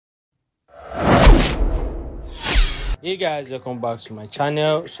Hey guys, welcome back to my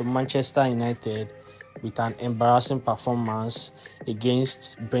channel. So Manchester United with an embarrassing performance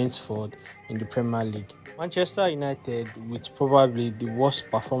against Brentford in the Premier League. Manchester United with probably the worst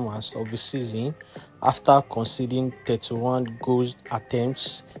performance of the season after conceding 31 goal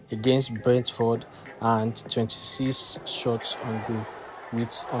attempts against Brentford and 26 shots on goal, with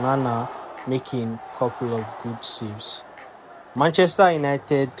Onana making a couple of good saves. Manchester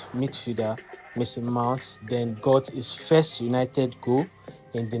United midfielder Mason Mount then got his first United goal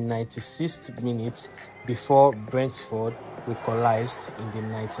in the 96th minute before Brentford equalized in the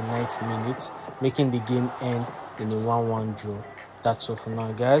 99th minute, making the game end in a 1-1 draw. That's all for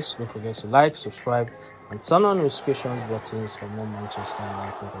now, guys. Don't forget to like, subscribe, and turn on notifications buttons for more Manchester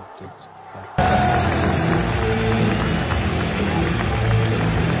United updates. Bye.